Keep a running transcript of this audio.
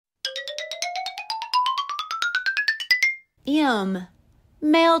M,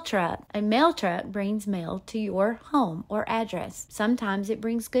 mail truck. A mail truck brings mail to your home or address. Sometimes it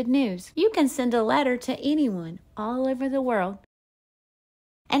brings good news. You can send a letter to anyone all over the world.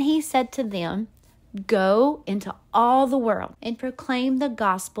 And he said to them, go into all the world and proclaim the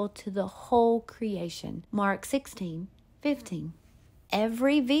gospel to the whole creation. Mark 16:15.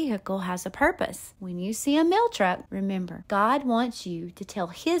 Every vehicle has a purpose. When you see a mail truck, remember, God wants you to tell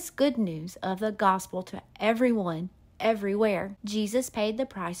his good news of the gospel to everyone, everywhere. Jesus paid the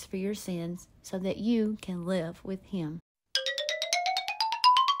price for your sins so that you can live with him.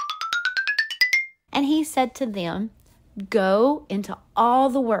 And he said to them, go into all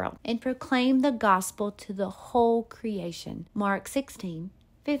the world and proclaim the gospel to the whole creation. Mark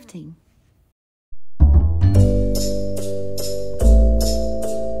 16:15.